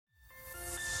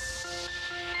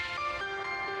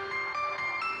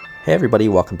Hey everybody,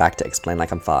 welcome back to Explain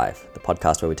Like I'm 5, the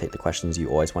podcast where we take the questions you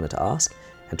always wanted to ask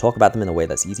and talk about them in a way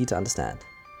that's easy to understand.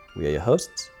 We are your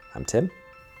hosts. I'm Tim.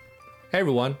 Hey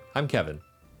everyone, I'm Kevin.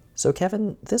 So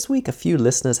Kevin, this week a few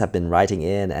listeners have been writing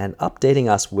in and updating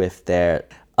us with their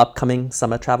upcoming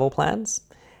summer travel plans.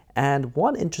 And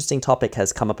one interesting topic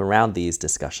has come up around these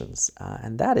discussions,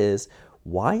 and that is,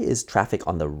 why is traffic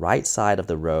on the right side of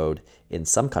the road in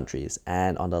some countries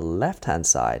and on the left-hand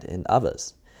side in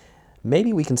others?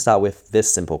 Maybe we can start with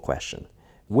this simple question.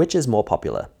 Which is more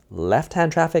popular,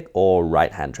 left-hand traffic or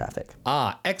right-hand traffic?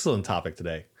 Excellent topic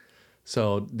today.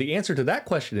 So the answer to that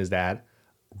question is that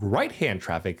right-hand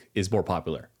traffic is more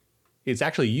popular. It's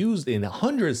actually used in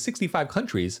 165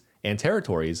 countries and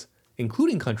territories,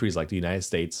 including countries like the United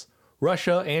States,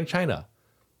 Russia, and China,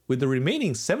 with the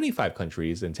remaining 75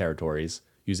 countries and territories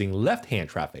using left-hand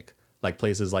traffic, like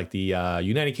places like the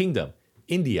United Kingdom,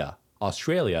 India,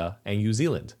 Australia, and New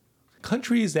Zealand.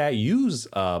 Countries that use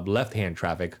left-hand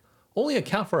traffic only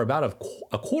account for about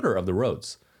a quarter of the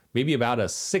roads, maybe about a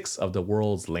sixth of the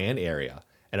world's land area,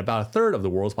 and about a third of the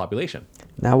world's population.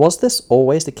 Now, was this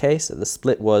always the case, that the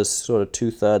split was sort of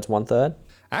 2/3, 1/3?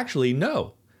 Actually,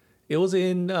 no. It was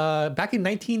back in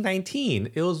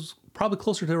 1919, it was probably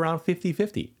closer to around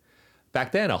 50-50.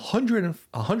 Back then,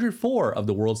 104 of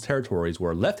the world's territories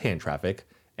were left-hand traffic,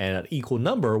 and an equal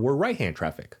number were right-hand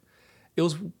traffic. It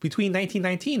was between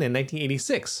 1919 and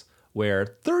 1986,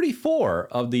 where 34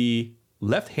 of the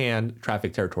left-hand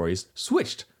traffic territories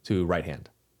switched to right-hand.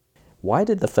 Why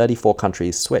did the 34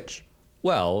 countries switch?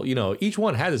 Well, each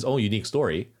one has its own unique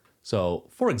story. So,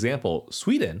 for example,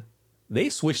 Sweden, they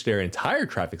switched their entire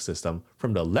traffic system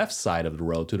from the left side of the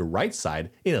road to the right side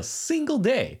in a single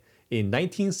day in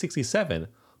 1967,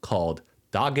 called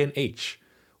Dagen H,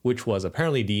 which was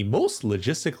apparently the most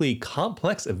logistically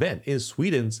complex event in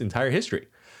Sweden's entire history.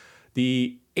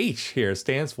 The H here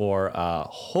stands for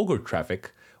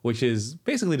högertrafik, which is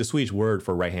basically the Swedish word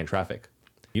for right-hand traffic.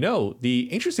 The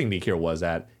interesting thing here was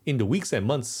that in the weeks and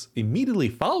months immediately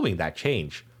following that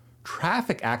change,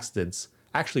 traffic accidents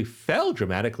actually fell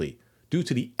dramatically due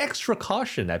to the extra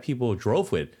caution that people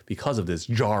drove with because of this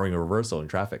jarring reversal in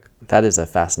traffic. That is a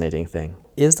fascinating thing.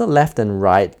 Is the left and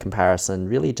right comparison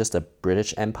really just a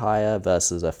British Empire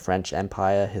versus a French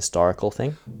Empire historical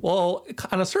thing? Well,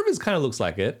 on the surface, it kind of looks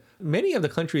like it. Many of the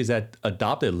countries that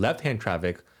adopted left-hand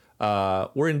traffic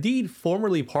were indeed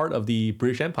formerly part of the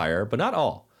British Empire, but not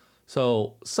all.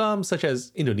 So some, such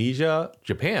as Indonesia,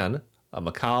 Japan,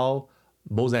 Macau,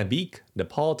 Mozambique,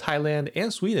 Nepal, Thailand,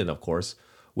 and Sweden, of course,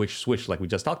 which switched like we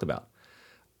just talked about.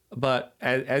 But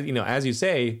as you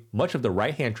say, much of the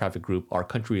right-hand traffic group are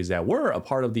countries that were a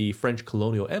part of the French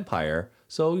colonial empire.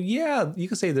 So yeah, you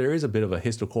could say there is a bit of a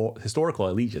historical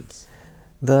allegiance.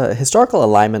 The historical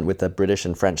alignment with the British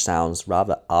and French sounds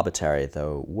rather arbitrary,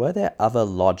 though. Were there other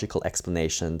logical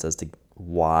explanations as to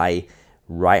why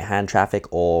right-hand traffic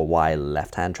or why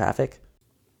left-hand traffic?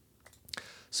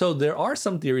 So there are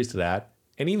some theories to that,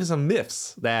 and even some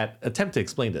myths that attempt to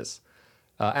explain this.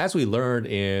 As we learned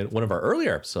in one of our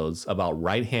earlier episodes about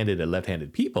right-handed and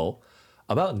left-handed people,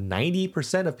 about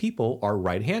 90% of people are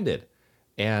right-handed.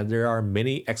 And there are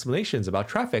many explanations about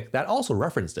traffic that also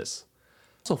reference this.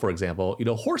 So, for example,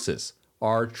 horses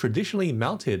are traditionally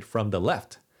mounted from the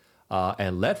left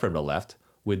and led from the left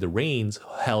with the reins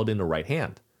held in the right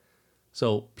hand.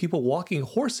 So people walking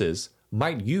horses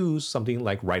might use something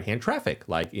like right-hand traffic,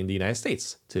 like in the United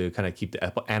States, to kind of keep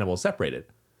the animals separated.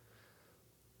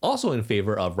 Also in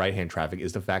favor of right-hand traffic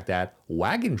is the fact that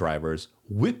wagon drivers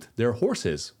whipped their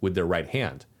horses with their right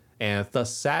hand and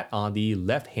thus sat on the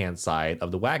left-hand side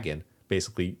of the wagon,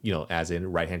 basically, as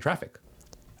in right-hand traffic.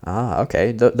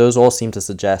 Okay. Those all seem to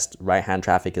suggest right-hand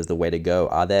traffic is the way to go.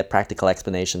 Are there practical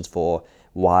explanations for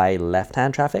why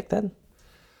left-hand traffic then?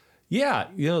 Yeah,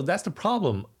 that's the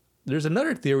problem. There's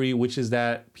another theory, which is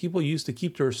that people used to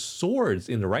keep their swords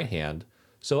in the right hand.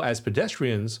 So as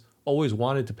pedestrians always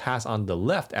wanted to pass on the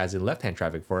left, as in left-hand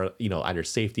traffic, for either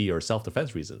safety or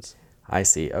self-defense reasons. I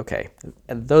see. Okay.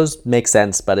 And those make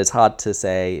sense, but it's hard to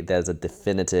say there's a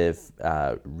definitive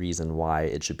reason why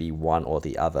it should be one or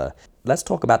the other. Let's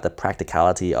talk about the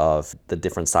practicality of the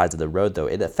different sides of the road, though.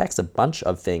 It affects a bunch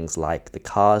of things like the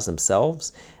cars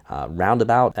themselves,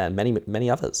 roundabout, and many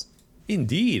others.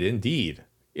 Indeed.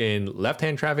 In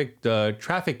left-hand traffic, the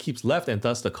traffic keeps left, and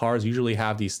thus the cars usually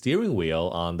have the steering wheel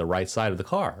on the right side of the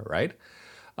car, right?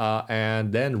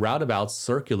 And then roundabouts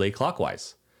circulate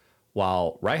clockwise.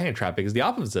 While right-hand traffic is the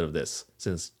opposite of this.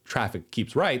 Since traffic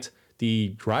keeps right, the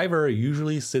driver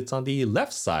usually sits on the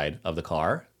left side of the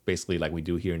car, basically like we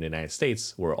do here in the United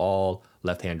States, we're all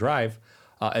left-hand drive.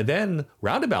 And then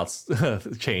roundabouts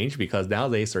change because now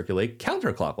they circulate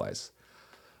counterclockwise.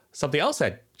 Something else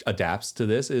that adapts to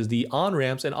this is the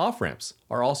on-ramps and off-ramps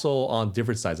are also on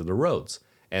different sides of the roads.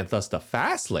 And thus the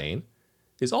fast lane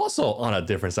is also on a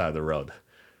different side of the road.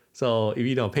 So if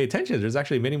you don't pay attention, there's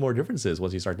actually many more differences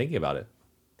once you start thinking about it.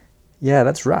 Yeah,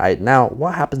 that's right. Now,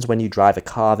 what happens when you drive a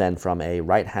car then from a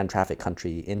right-hand traffic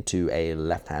country into a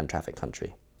left-hand traffic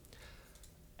country?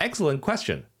 Excellent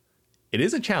question. It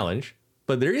is a challenge,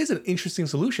 but there is an interesting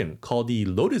solution called the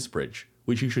Lotus Bridge,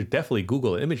 which you should definitely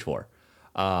Google an image for.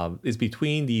 It's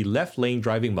between the left lane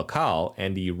driving Macau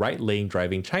and the right lane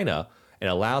driving China, and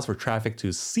allows for traffic to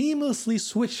seamlessly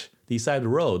switch the side of the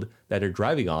road that they're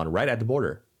driving on right at the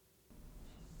border.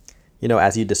 You know,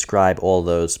 as you describe all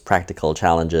those practical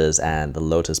challenges and the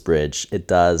Lotus Bridge, it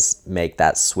does make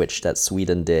that switch that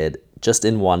Sweden did just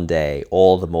in one day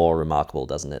all the more remarkable,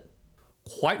 doesn't it?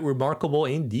 Quite remarkable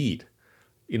indeed.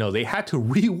 They had to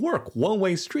rework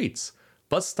one-way streets.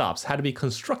 Bus stops had to be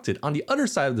constructed on the other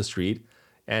side of the street,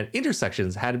 and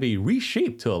intersections had to be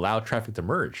reshaped to allow traffic to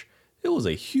merge. It was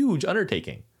a huge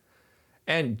undertaking.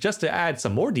 And just to add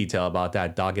some more detail about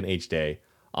that Dog and Age Day,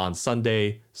 on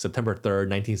Sunday, September 3rd,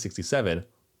 1967,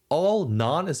 all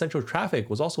non-essential traffic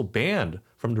was also banned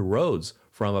from the roads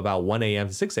from about 1 a.m.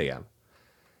 to 6 a.m.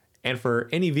 And for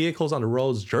any vehicles on the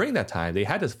roads during that time, they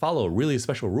had to follow really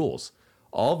special rules.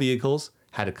 All vehicles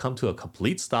had to come to a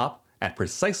complete stop at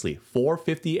precisely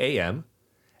 4:50 a.m.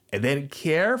 and then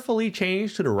carefully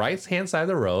change to the right-hand side of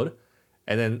the road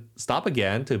and then stop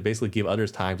again to basically give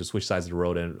others time to switch sides of the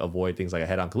road and avoid things like a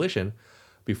head-on collision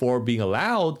before being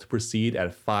allowed to proceed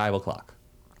at 5 o'clock.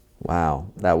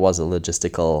 Wow, that was a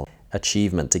logistical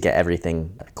achievement to get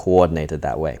everything coordinated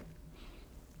that way.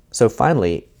 So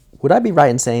finally, would I be right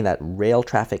in saying that rail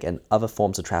traffic and other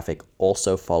forms of traffic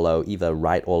also follow either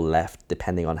right or left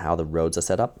depending on how the roads are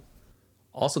set up?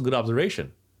 Also, good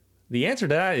observation. The answer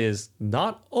to that is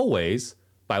not always,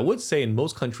 but I would say in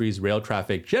most countries, rail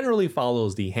traffic generally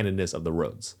follows the handedness of the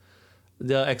roads.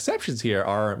 The exceptions here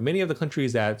are many of the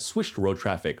countries that switched road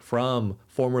traffic from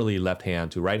formerly left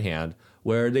hand to right hand,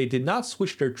 where they did not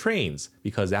switch their trains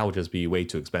because that would just be way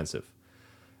too expensive.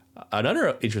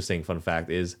 Another interesting fun fact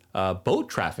is boat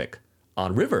traffic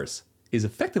on rivers is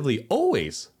effectively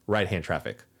always right-hand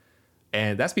traffic.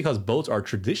 And that's because boats are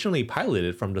traditionally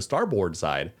piloted from the starboard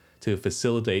side to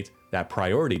facilitate that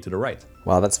priority to the right.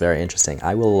 Wow, that's very interesting.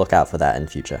 I will look out for that in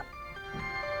future.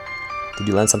 Did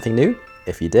you learn something new?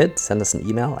 If you did, send us an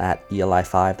email at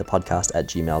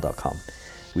eli5thepodcast@gmail.com.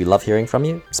 We love hearing from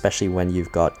you, especially when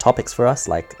you've got topics for us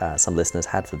like some listeners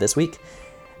had for this week.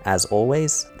 As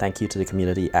always, thank you to the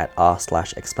community at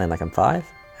r/explainlikeim5,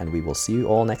 and we will see you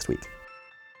all next week.